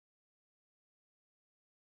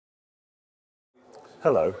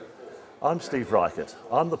Hello, I'm Steve Reichert.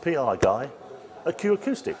 I'm the PR guy at Q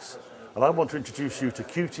Acoustics, and I want to introduce you to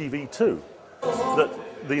Q-TV2, that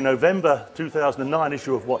the November 2009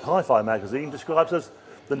 issue of What Hi-Fi magazine describes as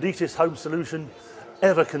the neatest home solution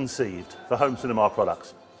ever conceived for home cinema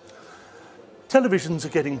products. Televisions are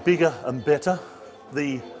getting bigger and better,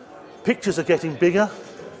 the pictures are getting bigger,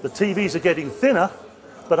 the TVs are getting thinner,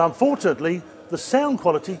 but unfortunately the sound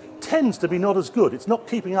quality tends to be not as good. It's not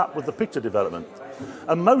keeping up with the picture development.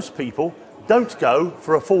 And most people don't go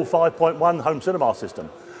for a full 5.1 home cinema system.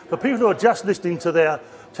 For people who are just listening to their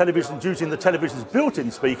televisions using the television's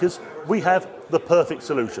built-in speakers, we have the perfect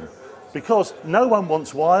solution. Because no one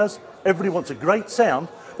wants wires, everybody wants a great sound,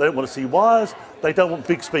 they don't want to see wires, they don't want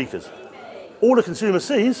big speakers. All the consumer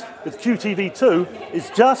sees with Q-TV2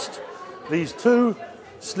 is just these two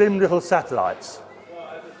slim little satellites.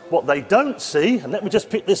 What they don't see, and let me just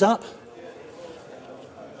pick this up,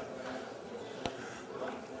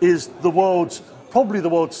 is probably the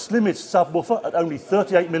world's slimmest subwoofer at only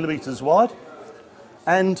 38mm wide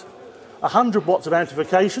and 100 watts of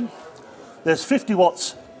amplification. There's 50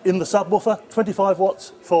 watts in the subwoofer, 25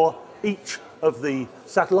 watts for each of the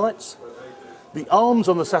satellites. The arms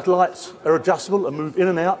on the satellites are adjustable and move in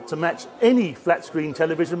and out to match any flat screen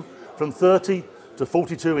television from 30 to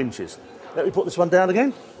 42 inches. Let me put this one down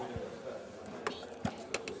again.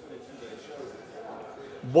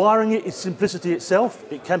 Wiring it is simplicity itself.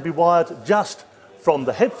 It can be wired just from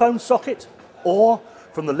the headphone socket or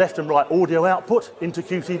from the left and right audio output into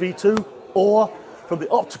Q-TV2 or from the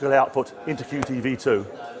optical output into Q-TV2.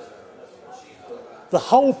 The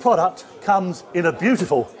whole product comes in a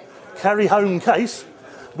beautiful carry-home case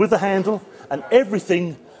with a handle and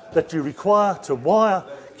everything that you require to wire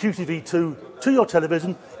Q-TV2 to your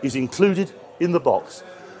television is included in the box.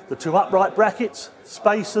 The two upright brackets,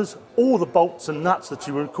 spacers, all the bolts and nuts that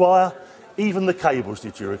you require, even the cables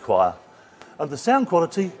that you require. And the sound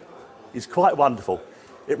quality is quite wonderful.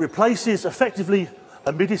 It replaces effectively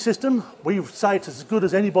a MIDI system. We say it's as good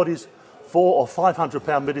as anybody's £400 or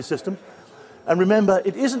 £500 MIDI system. And remember,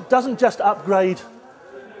 it doesn't just upgrade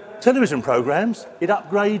television programs, it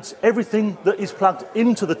upgrades everything that is plugged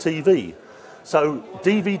into the TV. So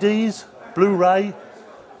DVDs, Blu-ray,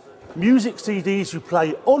 music CDs you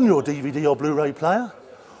play on your DVD or Blu-ray player,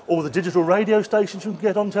 or the digital radio stations you can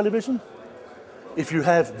get on television. If you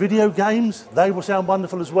have video games, they will sound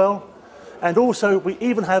wonderful as well. And also, we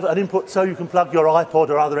even have an input so you can plug your iPod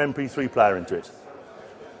or other MP3 player into it.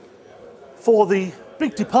 For the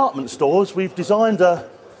big department stores, we've designed a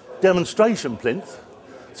demonstration plinth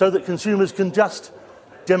so that consumers can just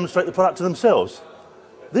demonstrate the product to themselves.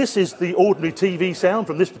 This is the ordinary TV sound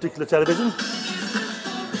from this particular television.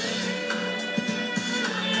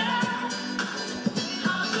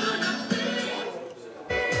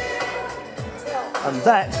 And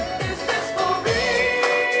that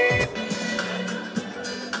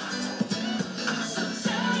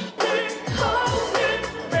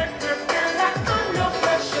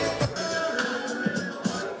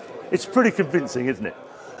it's pretty convincing, isn't it?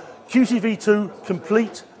 Q-TV2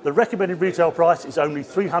 complete, the recommended retail price is only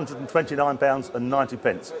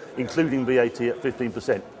 £329.90, including VAT at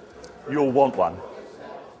 15%. You'll want one.